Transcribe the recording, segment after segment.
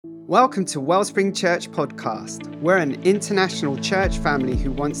Welcome to Wellspring Church Podcast. We're an international church family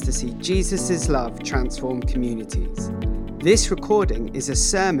who wants to see Jesus' love transform communities. This recording is a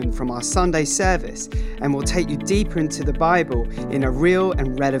sermon from our Sunday service and will take you deeper into the Bible in a real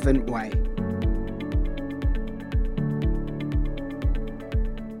and relevant way.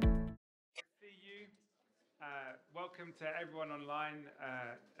 See you. Welcome to everyone online.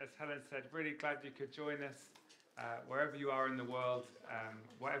 As Helen said, really glad you could join us. Wherever you are in the world,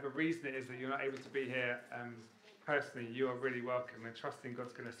 whatever reason it is that you're not able to be here, personally, you are really welcome and trusting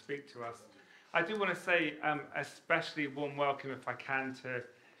God's going to speak to us. I do want to say especially warm welcome, if I can, to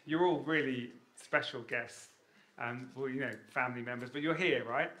you're all really special guests. Family members, but you're here,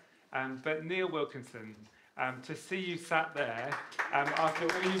 right? But Neil Wilkinson, to see you sat there after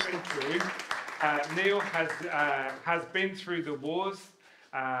all you've been through. Neil has been through the wars.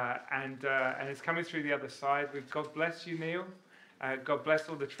 And is coming through the other side. God bless you, Neil. God bless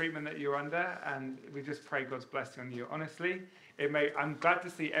all the treatment that you're under, and we just pray God's blessing on you. Honestly, I'm glad to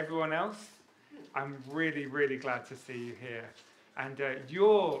see everyone else. I'm really, really glad to see you here. And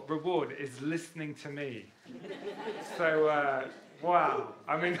your reward is listening to me. So, wow.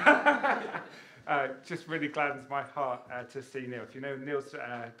 I mean, just really gladdens my heart to see Neil. If you know, Neil's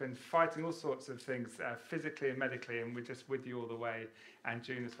been fighting all sorts of things physically and medically, and we're just with you all the way. And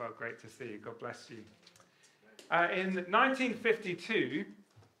June as well, great to see you. God bless you. In 1952,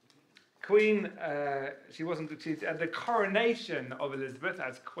 at the coronation of Elizabeth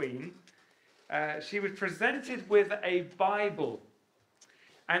as Queen, she was presented with a Bible.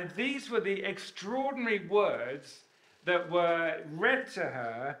 And these were the extraordinary words that were read to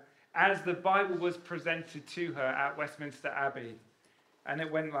her as the Bible was presented to her at Westminster Abbey. And it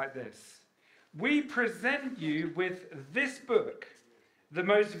went like this: "We present you with this book, the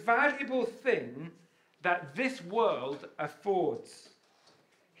most valuable thing that this world affords.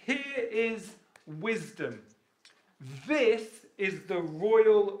 Here is wisdom. This is the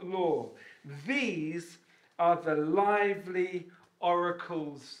royal law. These are the lively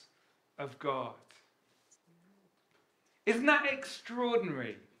oracles of God." Isn't that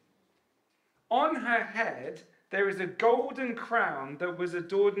extraordinary? On her head, there is a golden crown that was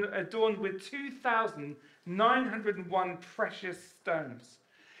adorned with 2,901 precious stones.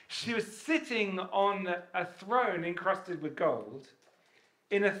 She was sitting on a throne encrusted with gold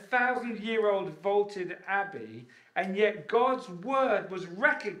in a 1,000-year-old vaulted abbey, and yet God's word was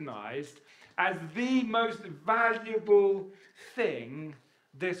recognized as the most valuable thing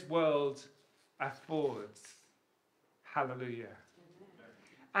this world affords. Hallelujah.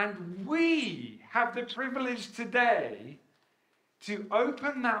 And we have the privilege today to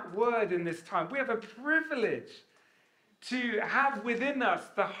open that word in this time. We have a privilege to have within us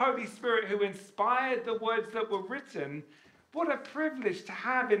the Holy Spirit who inspired the words that were written. What a privilege to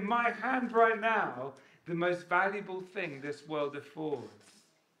have in my hand right now the most valuable thing this world affords,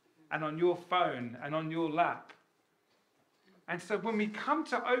 and on your phone and on your lap. And so when we come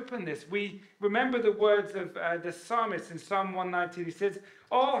to open this, we remember the words of the psalmist in Psalm 119. He says,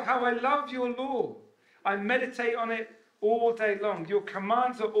 "Oh, how I love your law. I meditate on it all day long. Your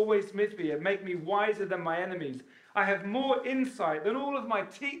commands are always with me and make me wiser than my enemies. I have more insight than all of my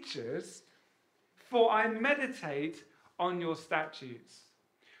teachers, for I meditate on your statutes."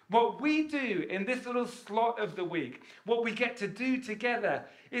 What we do in this little slot of the week, what we get to do together,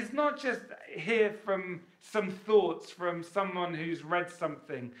 is not just hear from some thoughts from someone who's read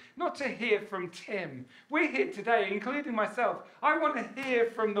something, not to hear from Tim. We're here today, including myself. I want to hear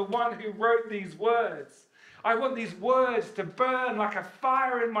from the one who wrote these words. I want these words to burn like a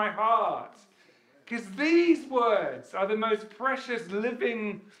fire in my heart, because these words are the most precious,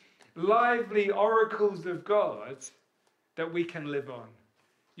 living, lively oracles of God that we can live on.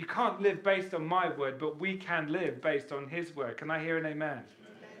 You can't live based on my word, but we can live based on his word. Can I hear an amen?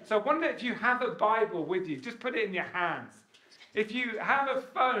 So I wonder if you have a Bible with you, just put it in your hands. If you have a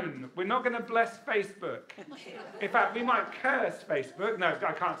phone, we're not going to bless Facebook. In fact, we might curse Facebook. No,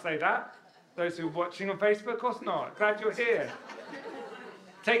 I can't say that. Those who are watching on Facebook, of course not. Glad you're here.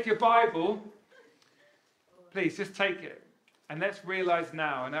 Take your Bible. Please, just take it. And let's realize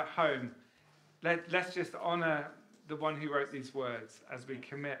now and at home, let's just honor the one who wrote these words as we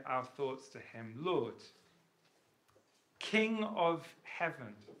commit our thoughts to him. Lord, King of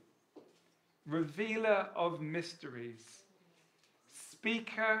heaven, revealer of mysteries,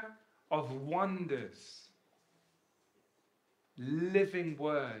 speaker of wonders, living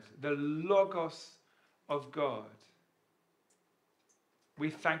word, the Logos of God. We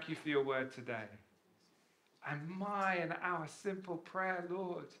thank you for your word today. And our simple prayer,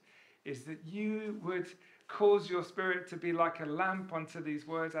 Lord, is that you would cause your Spirit to be like a lamp unto these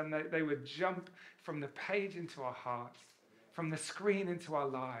words, and they would jump from the page into our hearts, from the screen into our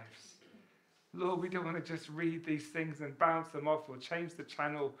lives. Lord, we don't want to just read these things and bounce them off or change the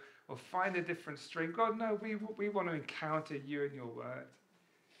channel or find a different stream. God, no, we want to encounter you and your word.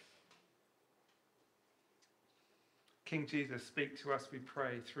 King Jesus, speak to us, we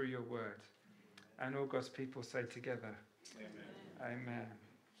pray, through your word. And all God's people say together, Amen. Amen.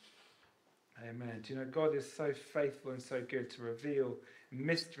 Amen. Do you know, God is so faithful and so good to reveal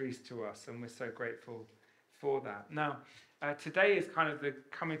mysteries to us, and we're so grateful for that. Now, today is kind of the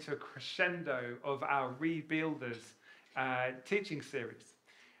coming to a crescendo of our Rebuilders teaching series.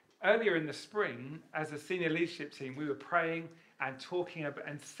 Earlier in the spring, as a senior leadership team, we were praying and talking about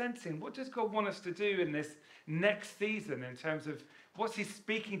and sensing what does God want us to do in this next season in terms of what's he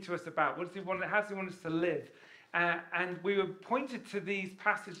speaking to us about? How does he want us to live? And we were pointed to these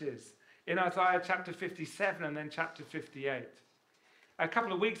passages in Isaiah chapter 57 and then chapter 58. A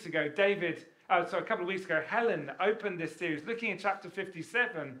couple of weeks ago, Helen opened this series looking at chapter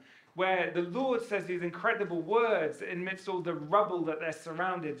 57, where the Lord says these incredible words amidst all the rubble that they're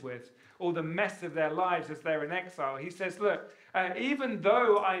surrounded with, all the mess of their lives as they're in exile. He says, look, even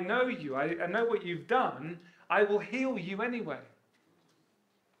though I know you, I know what you've done, I will heal you anyway.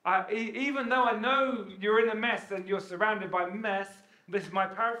 Even though I know you're in a mess and you're surrounded by mess, this is my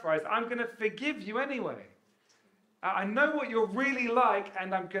paraphrase, I'm going to forgive you anyway. I know what you're really like,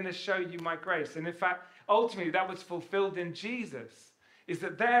 and I'm going to show you my grace. And in fact, ultimately, that was fulfilled in Jesus, is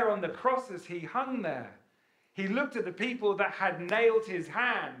that there on the cross as he hung there, he looked at the people that had nailed his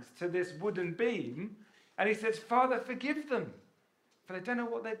hands to this wooden beam, and he says, Father, forgive them, for they don't know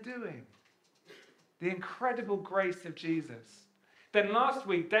what they're doing. The incredible grace of Jesus. Then last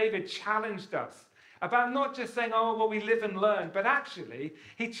week, David challenged us about not just saying, oh, well, we live and learn, but actually,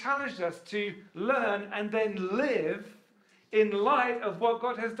 he challenged us to learn and then live in light of what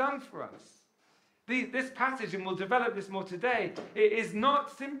God has done for us. This passage, and we'll develop this more today, it is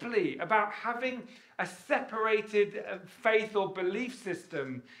not simply about having a separated faith or belief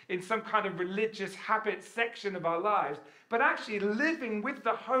system in some kind of religious habit section of our lives, but actually living with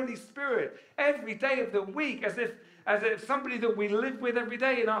the Holy Spirit every day of the week as if somebody that we live with every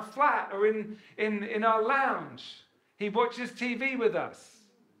day in our flat or in our lounge. He watches TV with us.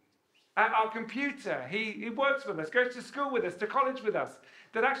 At our computer, he works with us, goes to school with us, to college with us.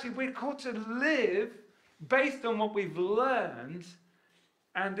 That actually we're called to live based on what we've learned.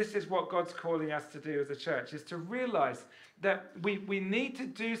 And this is what God's calling us to do as a church, is to realize that we need to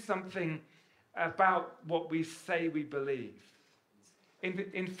do something about what we say we believe.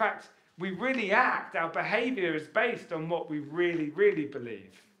 In fact, we really act, our behavior is based on what we really, really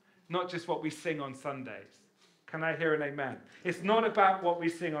believe, not just what we sing on Sundays. Can I hear an amen? It's not about what we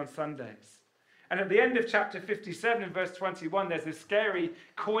sing on Sundays. And at the end of chapter 57, in verse 21, there's this scary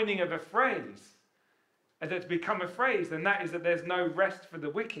coining of a phrase that's become a phrase, and that is that there's no rest for the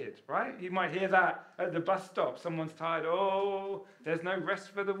wicked, right? You might hear that at the bus stop. Someone's tired. Oh, there's no rest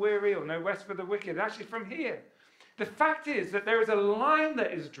for the weary or no rest for the wicked. Actually, from here. The fact is that there is a line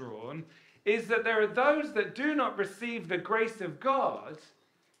that is drawn, is that there are those that do not receive the grace of God.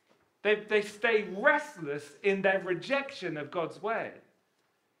 They stay restless in their rejection of God's way.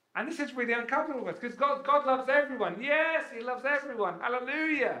 And this is really uncomfortable for us because God loves everyone. Yes, he loves everyone.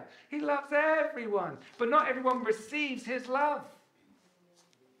 Hallelujah. He loves everyone. But not everyone receives his love.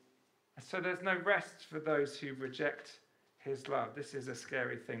 And so there's no rest for those who reject his love. This is a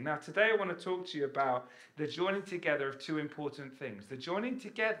scary thing. Now, today I want to talk to you about the joining together of two important things. The joining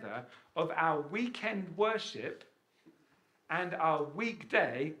together of our weekend worship and our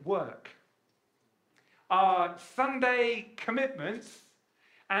weekday work. Our Sunday commitments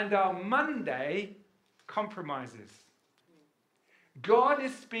and our Monday compromises. God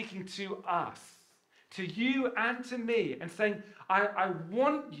is speaking to us, to you and to me, and saying, I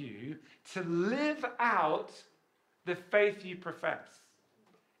want you to live out the faith you profess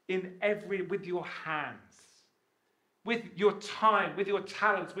with your hands, with your time, with your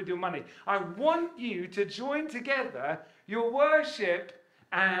talents, with your money. I want you to join together your worship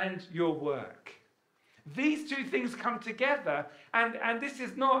and your work. These two things come together, and this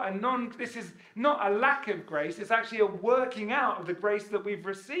is not a lack of grace, it's actually a working out of the grace that we've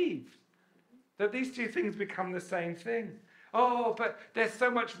received. That these two things become the same thing. Oh, but there's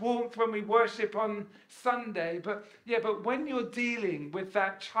so much warmth when we worship on Sunday. But when you're dealing with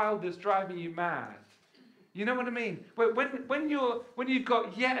that child that's driving you mad, you know what I mean? When you've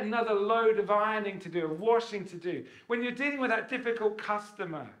got yet another load of ironing to do, of washing to do, when you're dealing with that difficult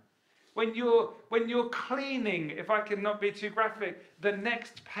customer, When you're cleaning, if I can not be too graphic, the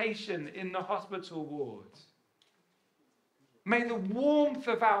next patient in the hospital ward. May the warmth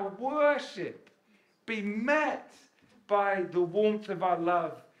of our worship be met by the warmth of our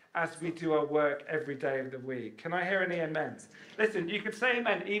love as we do our work every day of the week. Can I hear any amens? Listen, you can say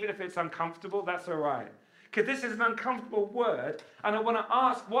amen even if it's uncomfortable, that's all right. Because this is an uncomfortable word, and I want to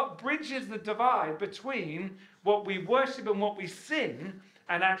ask what bridges the divide between what we worship and what we sing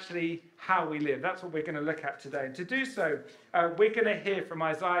and actually how we live. That's what we're going to look at today. And to do so, we're going to hear from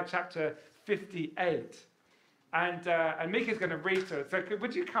Isaiah chapter 58. And Mika's going to read to it. So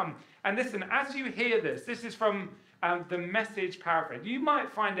would you come? And listen, as you hear this, this is from the Message paraphrase. You might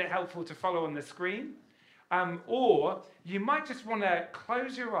find it helpful to follow on the screen, or you might just want to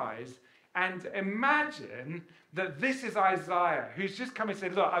close your eyes and imagine that this is Isaiah, who's just come and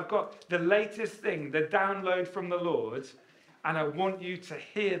said, look, I've got the latest thing, the download from the Lord, and I want you to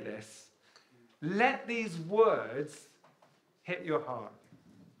hear this. Let these words hit your heart.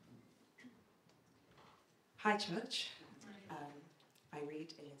 Hi, church. I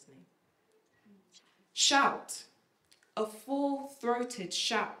read in his name. Shout, a full-throated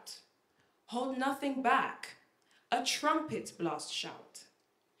shout. Hold nothing back, a trumpet blast shout.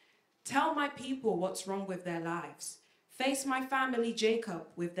 Tell my people what's wrong with their lives. Face my family Jacob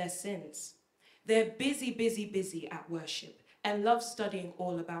with their sins. They're busy at worship and love studying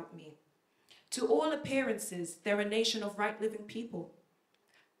all about me. To all appearances, they're a nation of right-living people.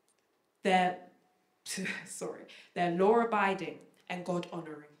 They're law-abiding and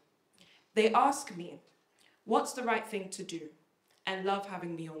God-honoring. They ask me, what's the right thing to do, and love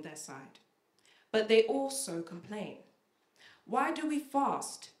having me on their side. But they also complain. Why do we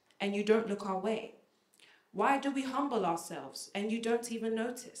fast and you don't look our way? Why do we humble ourselves and you don't even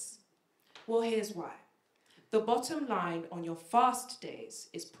notice? Well, here's why. The bottom line on your fast days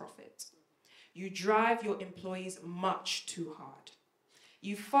is profit. You drive your employees much too hard.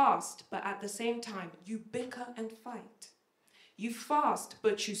 You fast, but at the same time, you bicker and fight. You fast,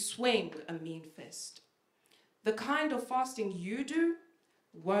 but you swing a mean fist. The kind of fasting you do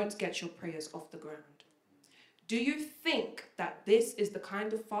won't get your prayers off the ground. Do you think that this is the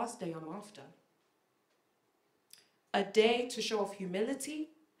kind of fast day I'm after? A day to show off humility,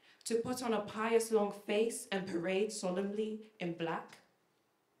 to put on a pious long face and parade solemnly in black?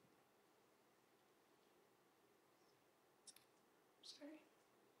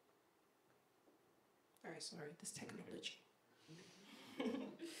 Very sorry, this technology.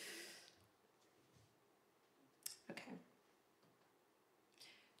 Okay.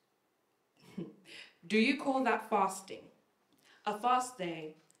 Do you call that fasting? A fast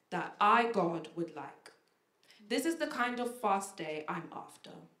day that I, God, would like. This is the kind of fast day I'm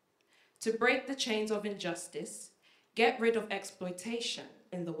after. To break the chains of injustice, get rid of exploitation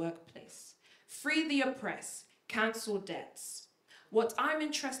in the workplace, free the oppressed, cancel debts. What I'm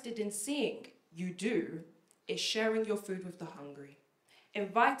interested in seeing you do is sharing your food with the hungry,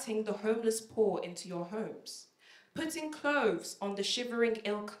 inviting the homeless poor into your homes, putting clothes on the shivering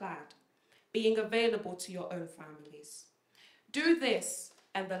ill-clad, being available to your own families. Do this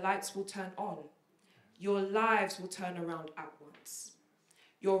and the lights will turn on. Your lives will turn around at once.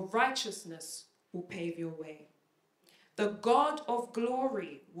 Your righteousness will pave your way. The God of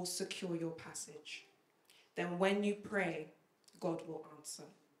glory will secure your passage. Then when you pray, God will answer.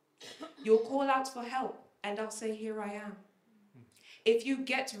 You'll call out for help and I'll say, here I am. If you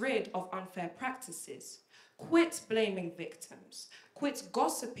get rid of unfair practices, quit blaming victims, quit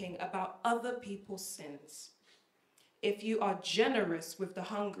gossiping about other people's sins. If you are generous with the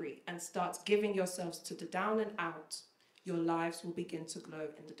hungry and start giving yourselves to the down and out, your lives will begin to glow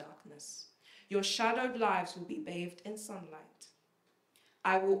in the darkness. Your shadowed lives will be bathed in sunlight.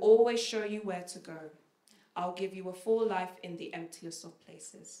 I will always show you where to go. I'll give you a full life in the emptiest of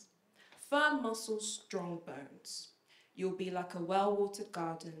places. Firm muscles, strong bones. You'll be like a well-watered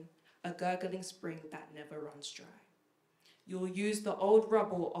garden, a gurgling spring that never runs dry. You'll use the old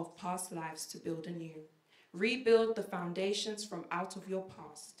rubble of past lives to build anew. Rebuild the foundations from out of your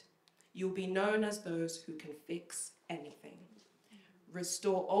past. You'll be known as those who can fix anything.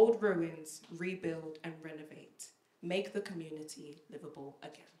 Restore old ruins, rebuild and renovate. Make the community livable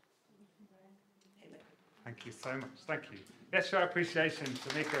again. Amen. Thank you so much. Thank you. Let's show appreciation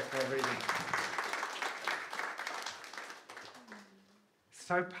to Mika for reading.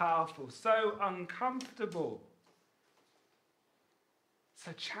 So powerful, so uncomfortable,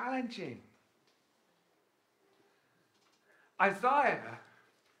 so challenging. Isaiah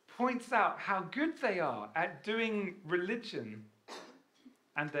points out how good they are at doing religion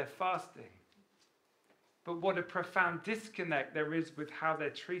and their fasting. but what a profound disconnect there is with how they're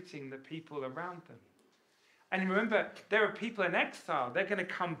treating the people around them. And remember, there are people in exile. They're going to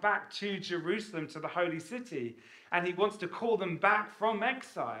come back to Jerusalem, to the holy city, and he wants to call them back from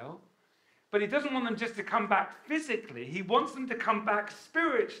exile. But he doesn't want them just to come back physically. He wants them to come back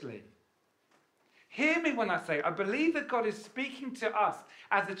spiritually. Hear me when I say, I believe that God is speaking to us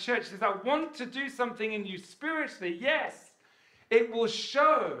as a church. He says, I want to do something in you spiritually. Yes, it will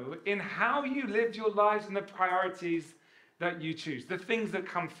show in how you live your lives and the priorities that you choose, the things that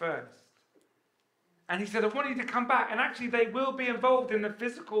come first. And he said, I want you to come back. And actually, they will be involved in the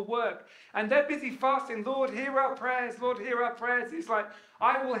physical work. And they're busy fasting. Lord, hear our prayers. Lord, hear our prayers. He's like,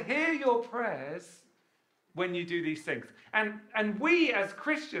 I will hear your prayers when you do these things. And we as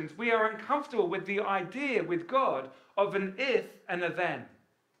Christians, we are uncomfortable with the idea with God of an if and a then.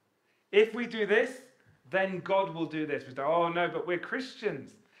 If we do this, then God will do this. We say, oh no, but we're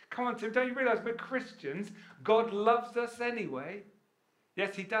Christians. Come on, Tim, don't you realize we're Christians? God loves us anyway.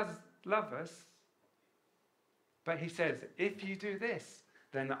 Yes, he does love us. But he says, if you do this,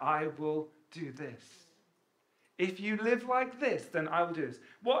 then I will do this. If you live like this, then I will do this.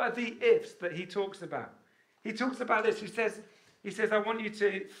 What are the ifs that he talks about? He talks about this. He says, I want you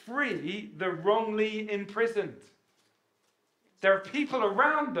to free the wrongly imprisoned. There are people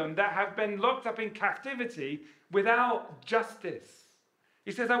around them that have been locked up in captivity without justice.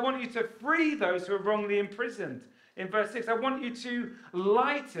 He says, I want you to free those who are wrongly imprisoned. In verse 6, I want you to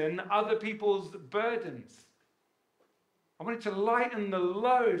lighten other people's burdens. I want you to lighten the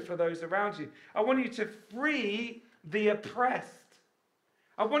load for those around you. I want you to free the oppressed.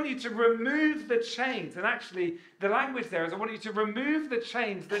 I want you to remove the chains. And actually, the language there is I want you to remove the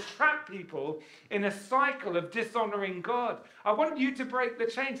chains that trap people in a cycle of dishonoring God. I want you to break the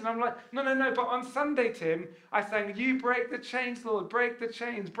chains. And I'm like, no. But on Sunday, Tim, I sang, you break the chains, Lord. Break the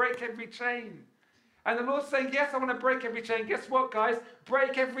chains. Break every chain. And the Lord's saying, yes, I want to break every chain. Guess what, guys?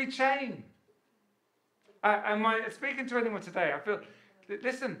 Break every chain. Am I speaking to anyone today? I feel,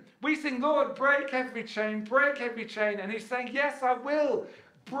 listen, we sing, Lord, break every chain. And he's saying, yes, I will.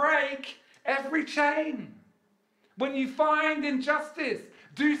 Break every chain. When you find injustice,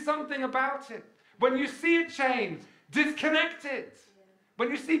 do something about it. When you see a chain, disconnect it. When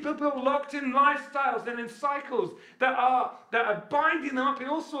you see people locked in lifestyles and in cycles that are binding them up in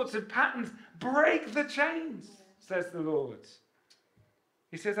all sorts of patterns, break the chains, says the Lord.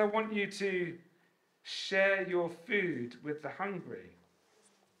 He says, I want you to share your food with the hungry.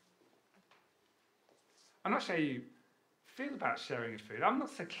 I'm not sure how you feel about sharing your food. I'm not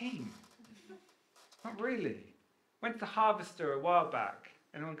so keen. Not really. Went to the Harvester a while back.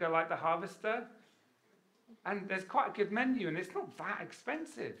 Anyone go like the Harvester? And there's quite a good menu, and it's not that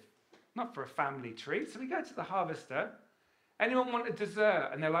expensive. Not for a family treat. So we go to the Harvester. Anyone want a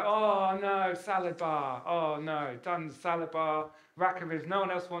dessert? And they're like, oh no, salad bar. Oh no, done salad bar, rack of ribs. No one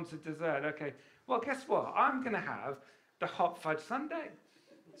else wants a dessert. Okay. Well, guess what? I'm going to have the hot fudge sundae.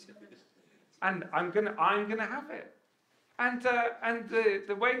 And I'm gonna have it. And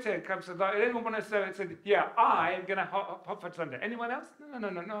the waiter comes and like, anyone want to say it? Said, yeah, I'm gonna hot fudge sundae. Anyone else?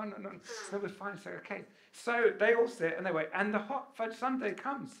 No. So we're fine. So okay. So they all sit and they wait, and the hot fudge sundae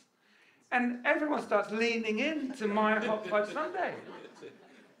comes, and everyone starts leaning into my hot fudge sundae.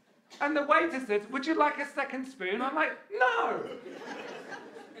 And the waiter says, "Would you like a second spoon?" I'm like, "No,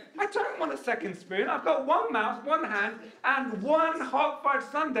 I don't want a second spoon. I've got one mouth, one hand, and one hot fudge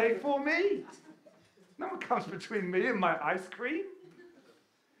sundae for me. No one comes between me and my ice cream."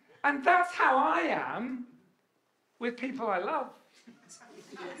 And that's how I am with people I love.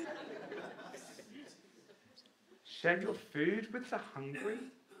 Share your food with the hungry.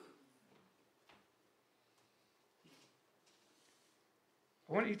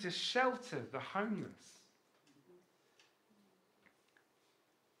 I want you to shelter the homeless.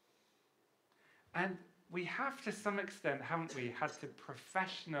 And we have, to some extent, haven't we, had to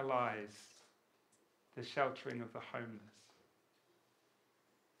professionalize the sheltering of the homeless.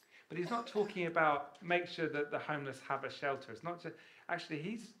 But he's not talking about make sure that the homeless have a shelter. It's not just, actually,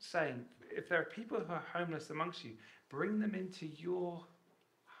 he's saying, if there are people who are homeless amongst you, bring them into your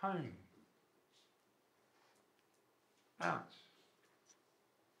home. Ouch.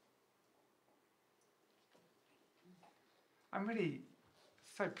 I'm really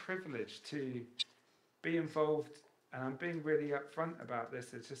so privileged to be involved, and I'm being really upfront about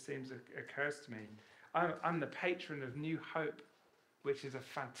this. It just seems occurs to me. I'm the patron of New Hope, which is a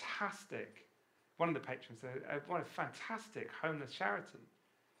fantastic, one of the patrons, one of fantastic homeless charity.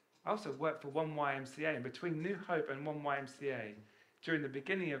 I also worked for One YMCA, and between New Hope and One YMCA, during the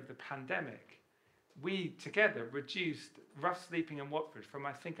beginning of the pandemic, we together reduced rough sleeping in Watford from,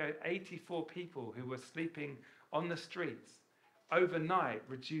 I think, 84 people who were sleeping on the streets overnight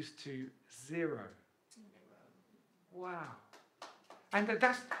reduced to 0. Wow. And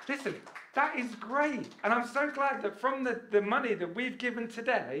listen, that is great. And I'm so glad that from the money that we've given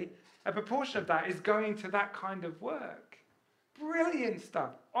today, a proportion of that is going to that kind of work. Brilliant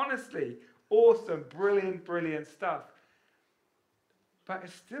stuff. Honestly, awesome, brilliant stuff. But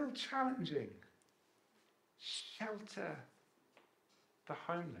it's still challenging. Shelter the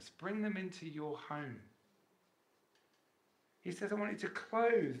homeless. Bring them into your home. He says, I want you to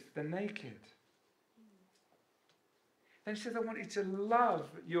clothe the naked. Then he says, I want you to love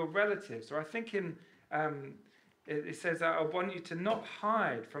your relatives. Or I think it says, I want you to not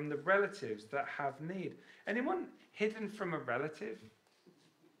hide from the relatives that have need. Anyone hidden from a relative?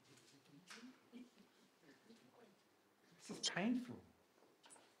 This is painful.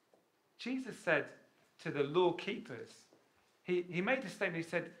 Jesus said to the law keepers, he made a statement,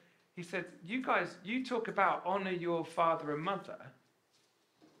 he said, you guys, you talk about honor your father and mother,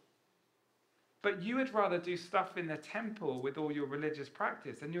 but you would rather do stuff in the temple with all your religious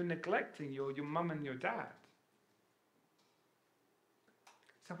practice, and you're neglecting your mum and your dad.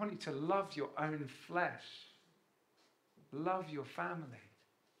 So I want you to love your own flesh. Love your family.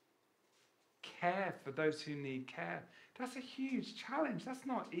 Care for those who need care. That's a huge challenge. That's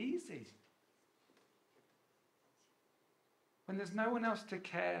not easy. When there's no one else to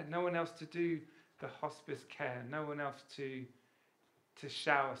care, no one else to do the hospice care, no one else to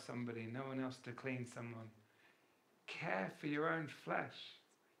shower somebody, no one else to clean someone. Care for your own flesh.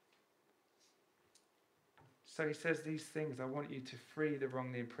 So he says these things. I want you to free the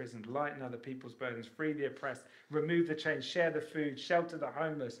wrongly imprisoned, lighten other people's burdens, free the oppressed, remove the chains, share the food, shelter the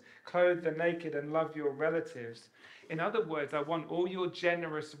homeless, clothe the naked, and love your relatives. In other words, I want all your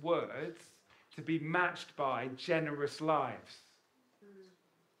generous words to be matched by generous lives.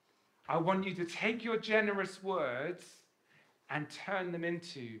 I want you to take your generous words and turn them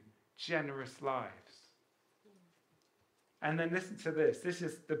into generous lives. And then listen to this. This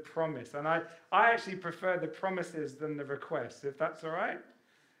is the promise. And I actually prefer the promises than the requests, if that's all right.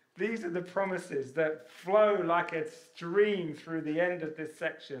 These are the promises that flow like a stream through the end of this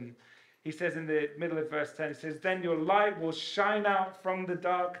section. He says in the middle of verse 10, he says, then your light will shine out from the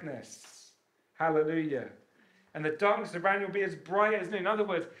darkness. Hallelujah. And the darkness around you will be as bright as noon. In other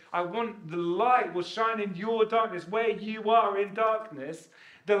words, I want the light will shine in your darkness, where you are in darkness.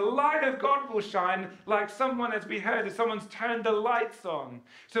 The light of God will shine like someone, as we heard, as someone's turned the lights on.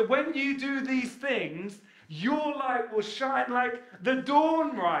 So when you do these things, your light will shine like the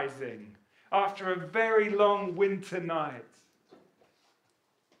dawn rising after a very long winter night.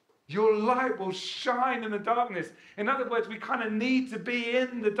 Your light will shine in the darkness. In other words, we kind of need to be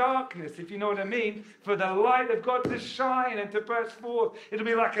in the darkness, if you know what I mean, for the light of God to shine and to burst forth. It'll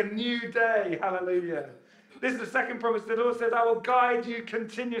be like a new day. Hallelujah. This is the second promise. The Lord says, I will guide you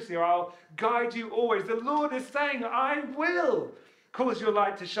continuously, or I'll guide you always. The Lord is saying, I will cause your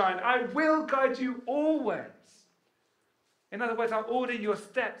light to shine. I will guide you always. In other words, I'll order your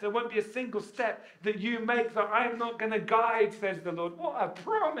steps. There won't be a single step that you make that I'm not going to guide, says the Lord. What a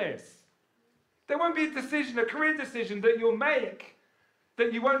promise. There won't be a decision, a career decision that you'll make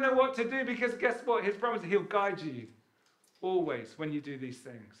that you won't know what to do, because guess what? His promise, he'll guide you always when you do these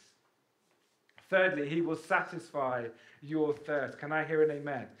things. Thirdly, he will satisfy your thirst. Can I hear an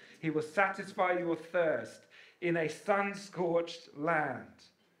amen? He will satisfy your thirst in a sun-scorched land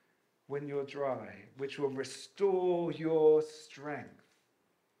when you're dry, which will restore your strength.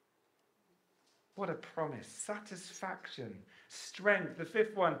 What a promise. Satisfaction, strength. The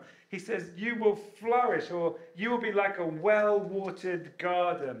fifth one, he says, you will flourish, or you will be like a well-watered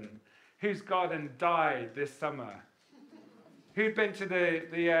garden. Whose garden died this summer? Who'd been to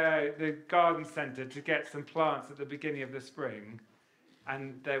the garden centre to get some plants at the beginning of the spring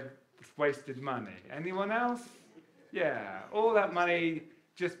and they've wasted money? Anyone else? Yeah, all that money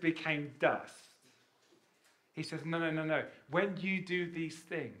just became dust. He says, no. When you do these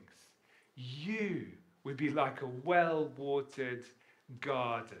things, you would be like a well-watered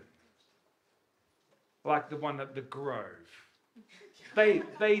garden, like the one at the Grove. They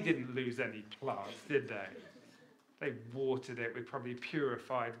didn't lose any plants, did they? They watered it with probably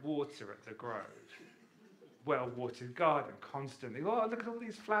purified water at the Grove. Well-watered garden, constantly. Oh, look at all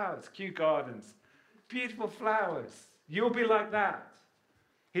these flowers. Kew Gardens. Beautiful flowers. You'll be like that.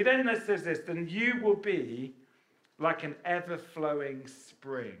 He then says this, then you will be like an ever-flowing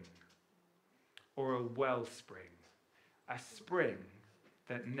spring, or a wellspring. A spring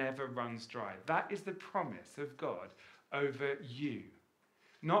that never runs dry. That is the promise of God over you.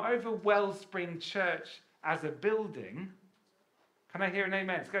 Not over Wellspring Church as a building, Can I hear an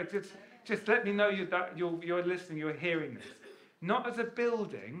amen? Go, just let me know you're listening, you're hearing this. Not as a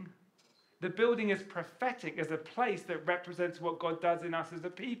building. The building is prophetic as a place that represents what God does in us as a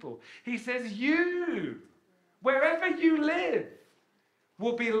people. He says, you, wherever you live,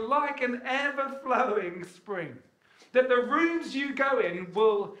 will be like an ever-flowing spring. That the rooms you go in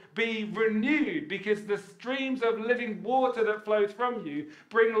will be renewed because the streams of living water that flow from you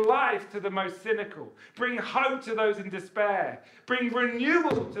bring life to the most cynical, bring hope to those in despair, bring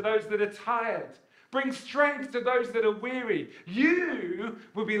renewal to those that are tired, bring strength to those that are weary. You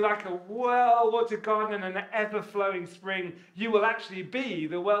will be like a well-watered garden and an ever-flowing spring. You will actually be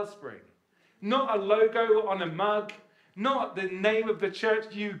the wellspring. Not a logo on a mug, not the name of the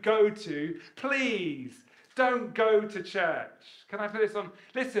church you go to. Please, don't go to church. Can I put this on?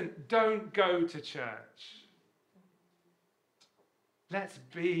 Listen, don't go to church. Let's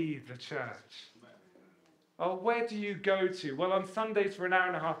be the church. Oh, where do you go to? Well, on Sundays for an hour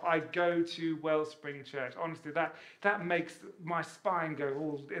and a half, I go to Wellspring Church. Honestly, that makes my spine go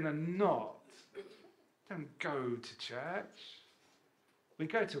all in a knot. Don't go to church. We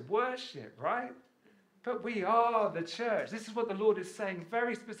go to worship, right? But we are the church. This is what the Lord is saying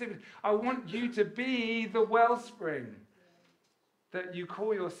very specifically. I want you to be the wellspring that you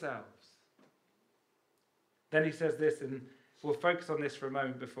call yourselves. Then he says this, and we'll focus on this for a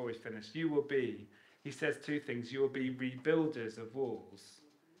moment before we finish. You will be, he says two things. You will be rebuilders of walls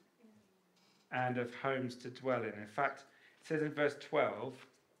and of homes to dwell in. In fact, it says in verse 12,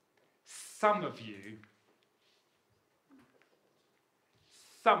 some of you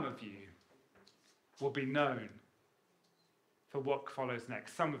will be known for what follows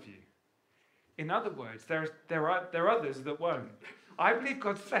next. Some of you. In other words, there are others that won't. I believe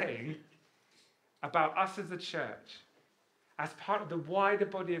God's saying about us as a church, as part of the wider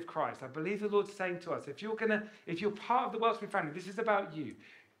body of Christ. I believe the Lord's saying to us, if you're part of the Wellspring family, this is about you.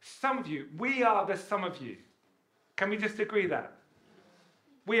 Some of you, we are the some of you. Can we just agree that?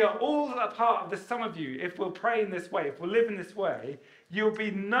 We are all a part of the some of you. If we'll pray in this way, if we'll live in this way, you'll be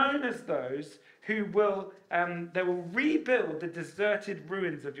known as those who will rebuild the deserted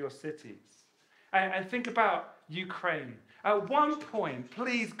ruins of your cities. And think about Ukraine. At one point,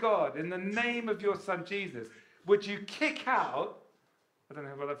 please God, in the name of your son Jesus, would you kick out, I don't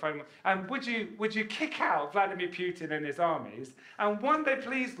know about the phone, and would you kick out Vladimir Putin and his armies? And one day,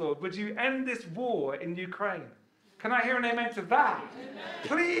 please Lord, would you end this war in Ukraine? Can I hear an amen to that? Amen.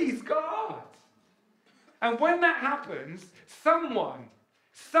 Please God. And when that happens, some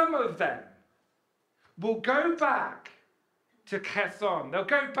of them will go back to Kherson. They'll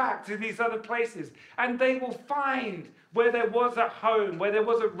go back to these other places and they will find where there was a home, where there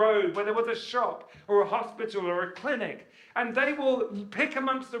was a road, where there was a shop or a hospital or a clinic. And they will pick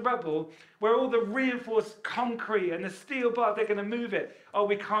amongst the rubble where all the reinforced concrete and the steel bar, they're going to move it. Oh,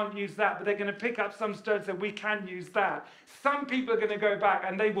 we can't use that, but they're going to pick up some stones and we can use that. Some people are going to go back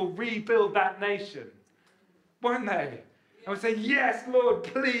and they will rebuild that nation. Won't they? And we say, yes, Lord,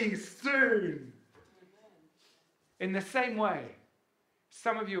 please, soon. In the same way,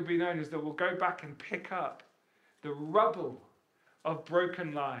 some of you will be known as that will go back and pick up the rubble of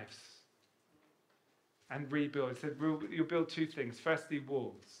broken lives and rebuild. It said you'll build two things. Firstly,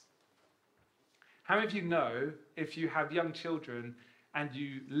 walls. How many of you know if you have young children and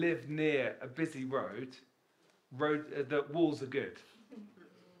you live near a busy road that walls are good?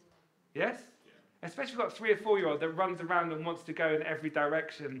 Yes? Especially if you've got a 3 or 4 year old that runs around and wants to go in every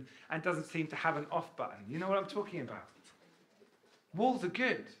direction and doesn't seem to have an off button. You know what I'm talking about? Walls are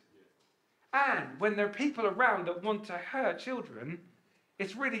good. And when there are people around that want to hurt children,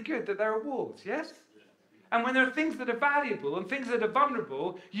 it's really good that there are walls, yes? And when there are things that are valuable and things that are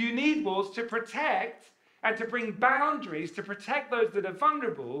vulnerable, you need walls to protect and to bring boundaries to protect those that are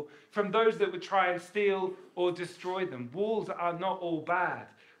vulnerable from those that would try and steal or destroy them. Walls are not all bad.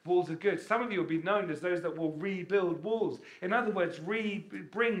 Walls are good. Some of you will be known as those that will rebuild walls. In other words,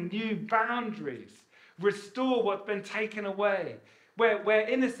 bring new boundaries, restore what's been taken away. Where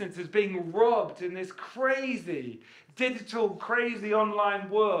innocence is being robbed in this crazy, digital, crazy online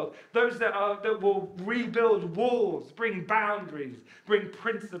world. Those that will rebuild walls, bring boundaries, bring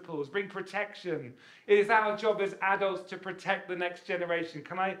principles, bring protection. It is our job as adults to protect the next generation.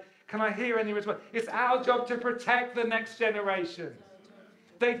 Can I hear any response? It's our job to protect the next generation.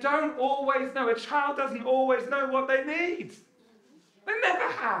 They don't always know. A child doesn't always know what they need. They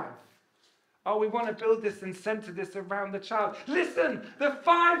never have. Oh, we want to build this and center this around the child. Listen, the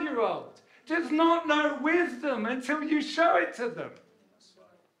 5-year-old does not know wisdom until you show it to them.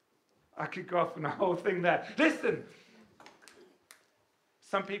 I could go off on a whole thing there. Listen,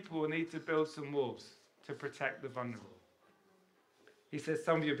 some people will need to build some walls to protect the vulnerable. He says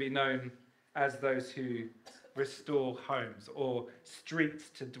some of you will be known as those who restore homes or streets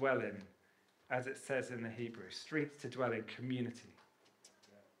to dwell in, as it says in the Hebrew, streets to dwell in, community.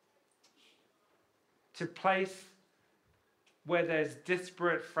 To place where there's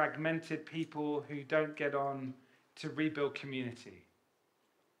disparate, fragmented people who don't get on, to rebuild community.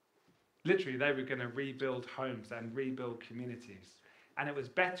 Literally, they were going to rebuild homes and rebuild communities. And it was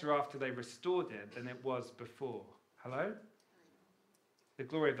better after they restored it than it was before. Hello? The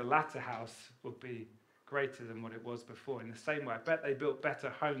glory of the latter house will be greater than what it was before. In the same way, I bet they built better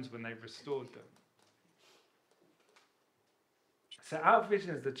homes when they restored them. So our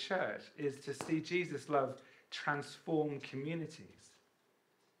vision as the church is to see Jesus' love transform communities.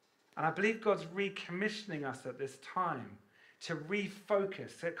 And I believe God's recommissioning us at this time to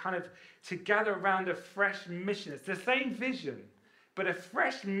refocus, to gather around a fresh mission. It's the same vision, but a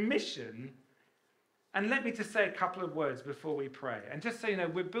fresh mission. And let me just say a couple of words before we pray. And just so you know,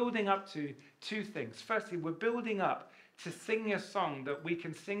 we're building up to two things. Firstly, we're building up to sing a song that we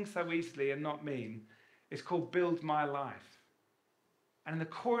can sing so easily and not mean. It's called Build My Life. And in the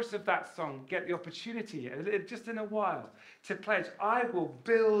chorus of that song, get the opportunity, just in a while, to pledge, I will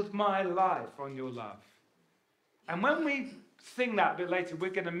build my life on your love. And when we sing that a bit later,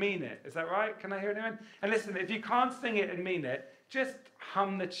 we're going to mean it. Is that right? Can I hear anyone? And listen, if you can't sing it and mean it, just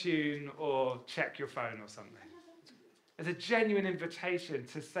hum the tune or check your phone or something. It's a genuine invitation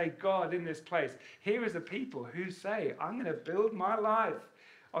to say, God, in this place, here is a people who say, I'm going to build my life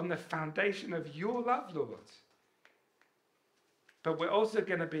on the foundation of your love, Lord. But we're also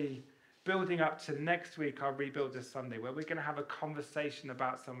going to be building up to next week, our Rebuilders Sunday, where we're going to have a conversation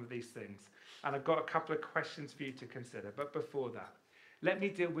about some of these things. And I've got a couple of questions for you to consider. But before that, let me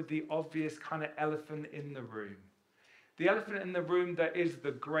deal with the obvious kind of elephant in the room. The elephant in the room that is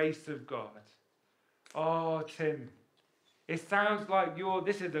the grace of God. Oh, Tim, it sounds like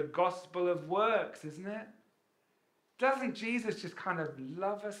this is a gospel of works, isn't it? Doesn't Jesus just kind of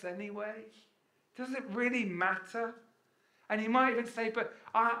love us anyway? Does it really matter? And you might even say, but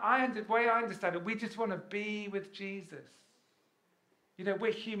the way I understand it, we just want to be with Jesus. You know,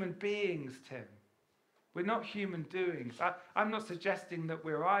 we're human beings, Tim. We're not human doings. I'm not suggesting that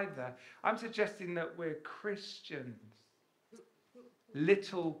we're either. I'm suggesting that we're Christians.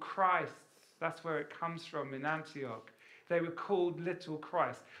 Little Christs. That's where it comes from in Antioch. They were called little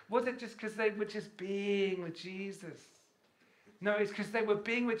Christ. Was it just because they were just being with Jesus? No, it's because they were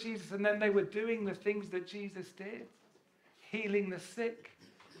being with Jesus and then they were doing the things that Jesus did. Healing the sick,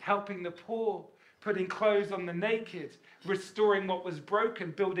 helping the poor, putting clothes on the naked, restoring what was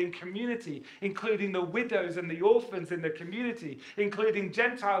broken, building community, including the widows and the orphans in the community, including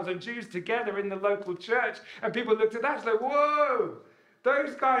Gentiles and Jews together in the local church. And people looked at that and said, whoa,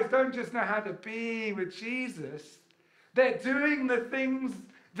 those guys don't just know how to be with Jesus. They're doing the things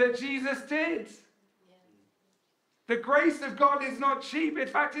that Jesus did. The grace of God is not cheap. In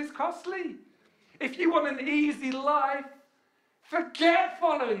fact, it's costly. If you want an easy life, forget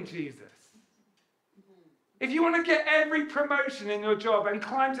following Jesus. If you want to get every promotion in your job and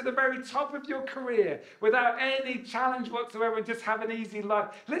climb to the very top of your career without any challenge whatsoever and just have an easy life,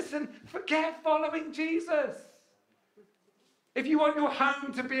 listen, forget following Jesus. If you want your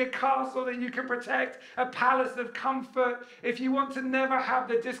home to be a castle that you can protect, a palace of comfort, if you want to never have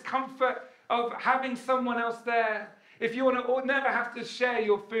the discomfort of having someone else there, if you want to never have to share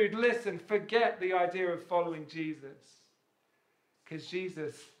your food, listen, forget the idea of following Jesus. Because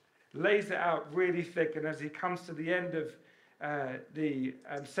Jesus lays it out really thick, and as he comes to the end of the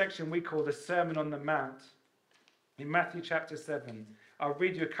section we call the Sermon on the Mount, in Matthew chapter 7, I'll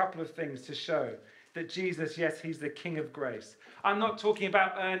read you a couple of things to show that Jesus, yes, he's the King of grace. I'm not talking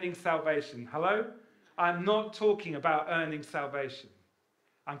about earning salvation. Hello? I'm not talking about earning salvation.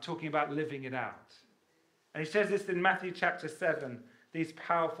 I'm talking about living it out. And he says this in Matthew chapter 7, these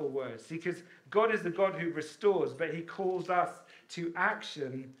powerful words. Because God is the God who restores, but he calls us to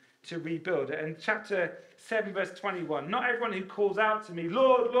action to rebuild. And chapter 7, verse 21, not everyone who calls out to me,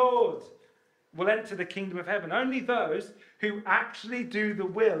 Lord, Lord, will enter the kingdom of heaven. Only those who actually do the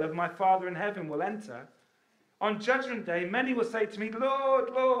will of my Father in heaven will enter. On judgment day, many will say to me,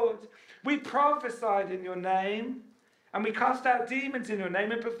 Lord, Lord, we prophesied in your name, and we cast out demons in your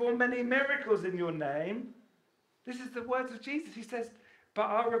name and performed many miracles in your name. This is the words of Jesus. He says, but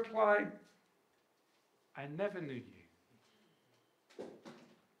I'll reply, I never knew you.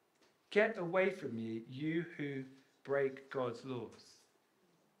 Get away from me, you who break God's laws.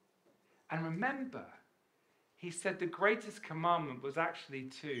 And remember, he said the greatest commandment was actually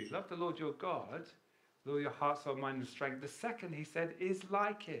two. Love the Lord your God with all your heart, soul, mind, and strength. The second, he said, is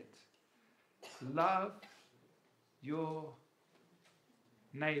like it. Love your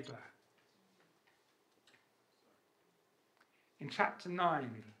neighbour. In chapter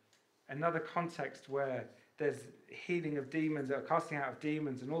 9, another context where there's healing of demons or casting out of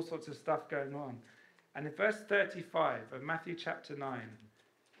demons and all sorts of stuff going on. And in verse 35 of Matthew chapter 9,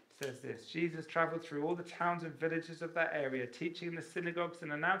 it says this: Jesus travelled through all the towns and villages of that area, teaching in the synagogues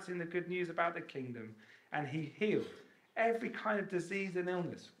and announcing the good news about the kingdom. And he healed every kind of disease and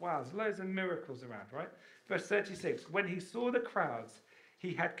illness. Wow, there's loads of miracles around, right? Verse 36, when he saw the crowds,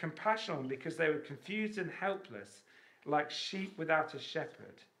 he had compassion on them because they were confused and helpless, like sheep without a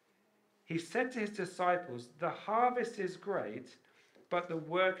shepherd. He said to his disciples, the harvest is great, but the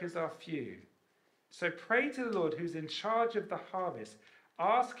workers are few. So pray to the Lord who's in charge of the harvest.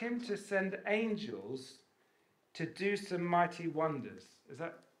 Ask him to send angels to do some mighty wonders. Is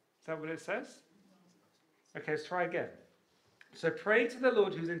that what it says? Okay, let's try again. So pray to the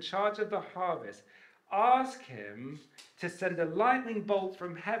Lord who's in charge of the harvest. Ask him to send a lightning bolt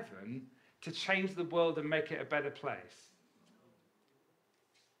from heaven to change the world and make it a better place.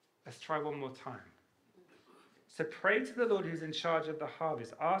 Let's try one more time. So pray to the Lord who's in charge of the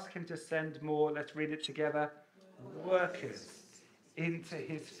harvest. Ask him to send more, let's read it together, workers into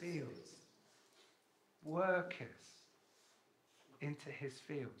his fields. Workers into his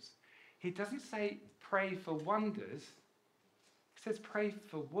fields. He doesn't say pray for wonders. He says pray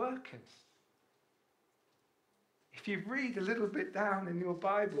for workers. If you read a little bit down in your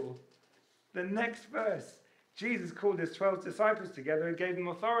Bible, the next verse, Jesus called his 12 disciples together and gave them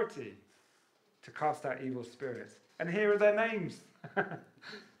authority to cast out evil spirits. And here are their names.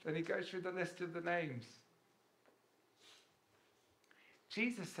 Then he goes through the list of the names.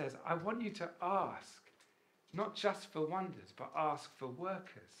 Jesus says, I want you to ask, not just for wonders, but ask for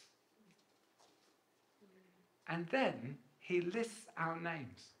workers. And then he lists our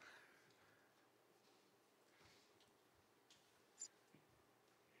names.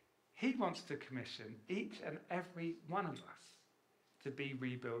 He wants to commission each and every one of us to be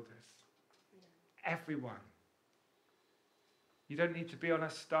rebuilders. Everyone. You don't need to be on a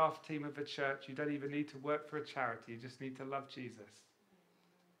staff team of a church. You don't even need to work for a charity. You just need to love Jesus.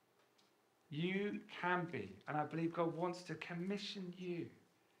 You can be, and I believe God wants to commission you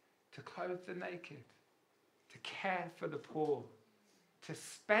to clothe the naked, to care for the poor, to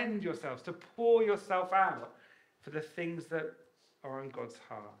spend yourselves, to pour yourself out for the things that are on God's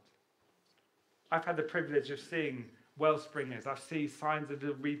heart. I've had the privilege of seeing Wellspringers. I've seen signs of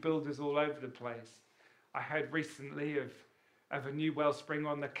the rebuilders all over the place. I heard recently of a new Wellspring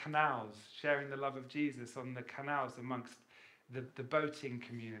on the canals, sharing the love of Jesus on the canals amongst the boating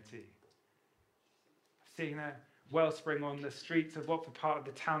community. I've seen a Wellspring on the streets of Watford, part of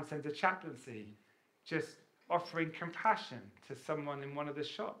the town centre chaplaincy, just offering compassion to someone in one of the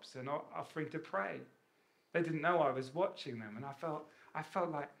shops and offering to pray. They didn't know I was watching them, and I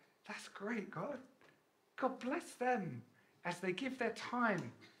felt like, that's great, God. God bless them as they give their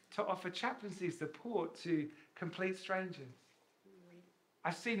time to offer chaplaincy support to complete strangers.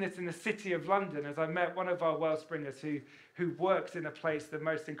 I've seen this in the city of London as I met one of our Wellspringers who works in a place, the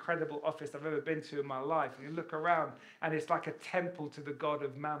most incredible office I've ever been to in my life. And you look around and it's like a temple to the god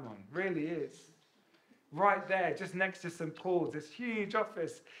of Mammon. Really is. Right there, just next to St. Paul's, this huge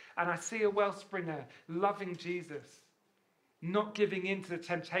office. And I see a Wellspringer loving Jesus, not giving in to the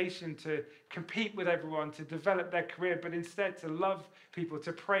temptation to compete with everyone, to develop their career, but instead to love people,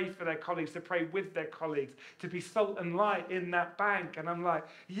 to pray for their colleagues, to pray with their colleagues, to be salt and light in that bank. And I'm like,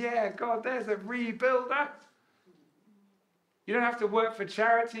 yeah, God, there's a rebuilder. You don't have to work for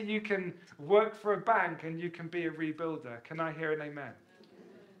charity. You can work for a bank and you can be a rebuilder. Can I hear an amen?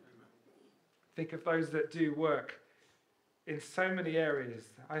 Think of those that do work in so many areas.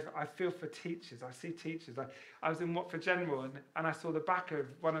 I feel for teachers. I see teachers. I was in Watford General and I saw the back of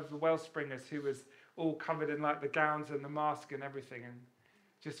one of the Wellspringers who was all covered in like the gowns and the mask and everything, and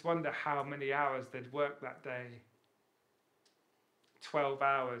just wonder how many hours they'd worked that day. 12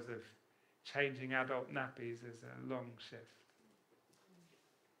 hours of changing adult nappies is a long shift.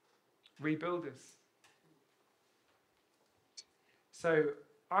 Rebuilders. So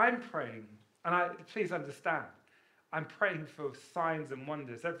I'm praying, and please understand, I'm praying for signs and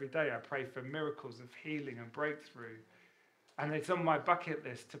wonders. Every day I pray for miracles of healing and breakthrough. And it's on my bucket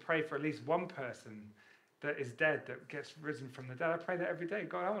list to pray for at least one person that is dead, that gets risen from the dead. I pray that every day.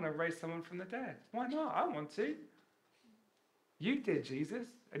 God, I want to raise someone from the dead. Why not? I want to. You did, Jesus.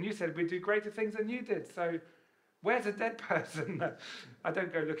 And you said we'd do greater things than you did. So where's a dead person? I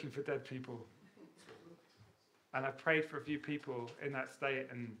don't go looking for dead people. And I've prayed for a few people in that state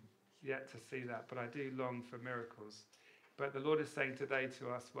and yet to see that, but I do long for miracles. But the Lord is saying today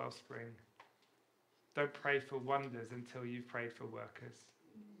to us, Wellspring, don't pray for wonders until you've prayed for workers.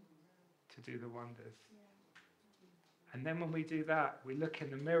 to do the wonders. And then when we do that, we look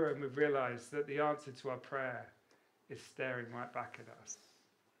in the mirror and we realize that the answer to our prayer is staring right back at us.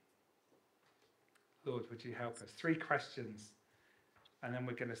 Lord, would you help us? 3 questions, and then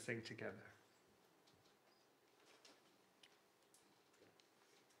we're going to sing together.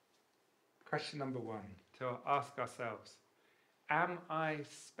 Question number 1, to ask ourselves, am I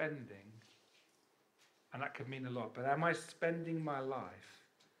spending, and that could mean a lot, but am I spending my life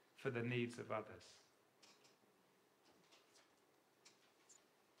for the needs of others?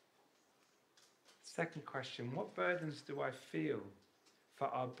 Second question, what burdens do I feel for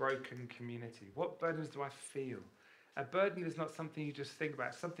our broken community? What burdens do I feel? A burden is not something you just think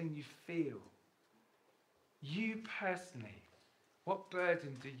about, it's something you feel. You personally, what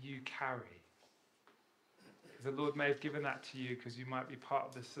burden do you carry? The Lord may have given that to you because you might be part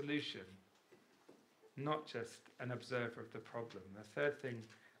of the solution, not just an observer of the problem. The third thing,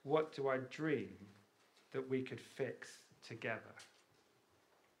 what do I dream that we could fix together?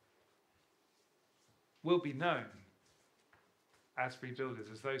 We'll be known as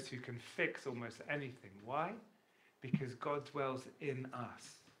rebuilders, as those who can fix almost anything. Why? Because God dwells in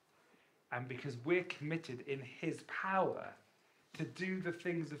us. And because we're committed in his power to do the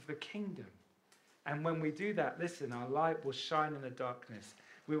things of the kingdom. And when we do that, listen, our light will shine in the darkness.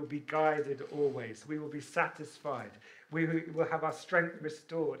 We will be guided always. We will be satisfied. We will have our strength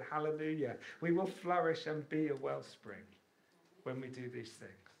restored. Hallelujah. We will flourish and be a wellspring when we do these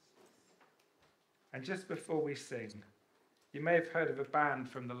things. And just before we sing, you may have heard of a band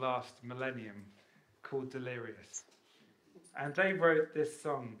from the last millennium called Delirious. And they wrote this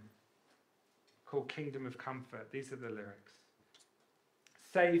song called Kingdom of Comfort. These are the lyrics.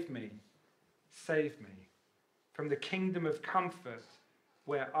 Save me from the kingdom of comfort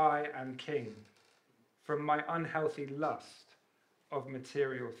where I am king, from my unhealthy lust of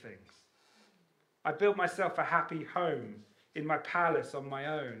material things. I built myself a happy home in my palace on my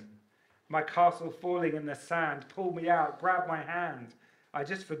own. My castle falling in the sand, pull me out, grab my hand. I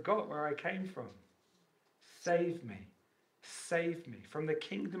just forgot where I came from. Save me from the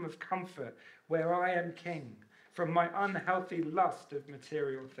kingdom of comfort where I am king, from my unhealthy lust of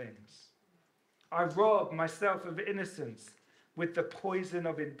material things. I rob myself of innocence with the poison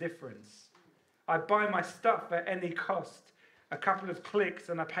of indifference. I buy my stuff at any cost, a couple of clicks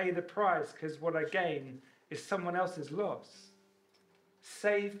and I pay the price because what I gain is someone else's loss.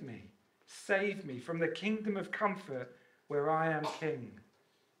 Save me from the kingdom of comfort where I am king,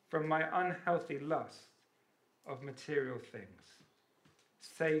 from my unhealthy lust of material things.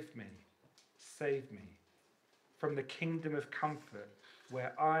 Save me from the kingdom of comfort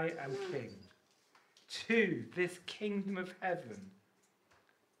where I am king, to this kingdom of heaven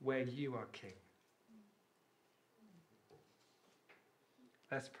where you are king.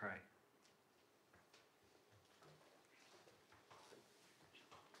 Let's pray.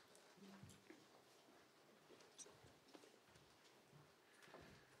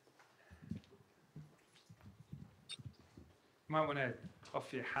 You might want to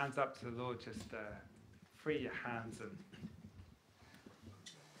offer your hands up to the Lord, just free your hands, and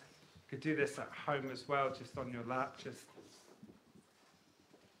you could do this at home as well, just on your lap. Just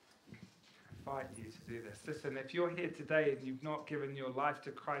invite you to do this. Listen, if you're here today and you've not given your life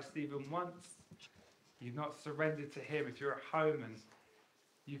to Christ even once, you've not surrendered to him, if you're at home and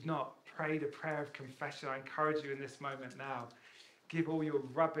you've not prayed a prayer of confession, I encourage you in this moment now, give all your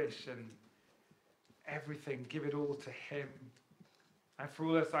rubbish and everything, give it all to him. And for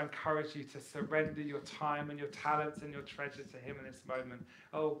all this, I encourage you to surrender your time and your talents and your treasure to him in this moment.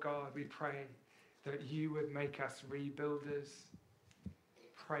 Oh God, we pray that you would make us rebuilders.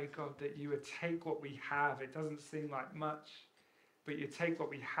 Pray, God, that you would take what we have. It doesn't seem like much, but you take what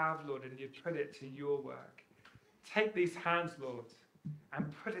we have, Lord, and you put it to your work. Take these hands, Lord,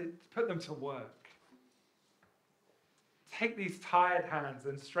 and put them to work. Take these tired hands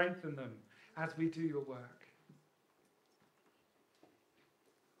and strengthen them as we do your work.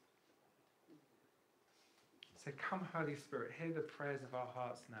 So come, Holy Spirit, hear the prayers of our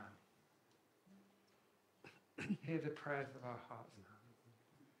hearts now. Hear the prayers of our hearts now.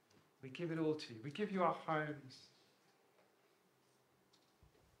 We give it all to you. We give you our homes.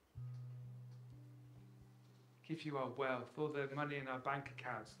 Give you our wealth, all the money in our bank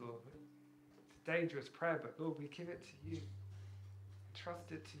accounts, Lord. It's a dangerous prayer, but Lord, we give it to you.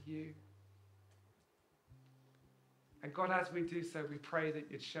 Trust it to you. And God, as we do so, we pray that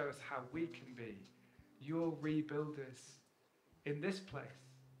you'd show us how we can be your rebuilders in this place.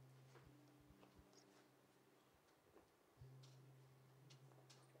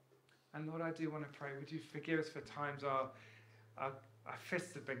 And Lord, I do want to pray, would you forgive us for times our our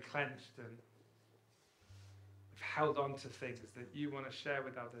fists have been clenched and we've held on to things that you want to share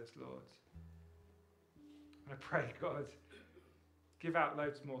with others, Lord. And I pray, God, give out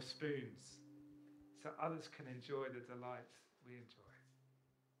loads more spoons so others can enjoy the delight we enjoy.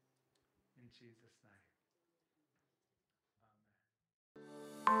 In Jesus' name.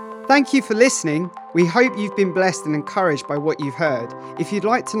 Thank you for listening. We hope you've been blessed and encouraged by what you've heard. If you'd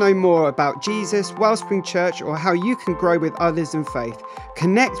like to know more about Jesus, Wellspring Church, or how you can grow with others in faith,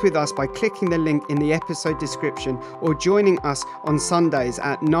 connect with us by clicking the link in the episode description or joining us on Sundays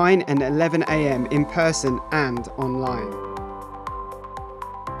at 9 and 11 a.m. in person and online.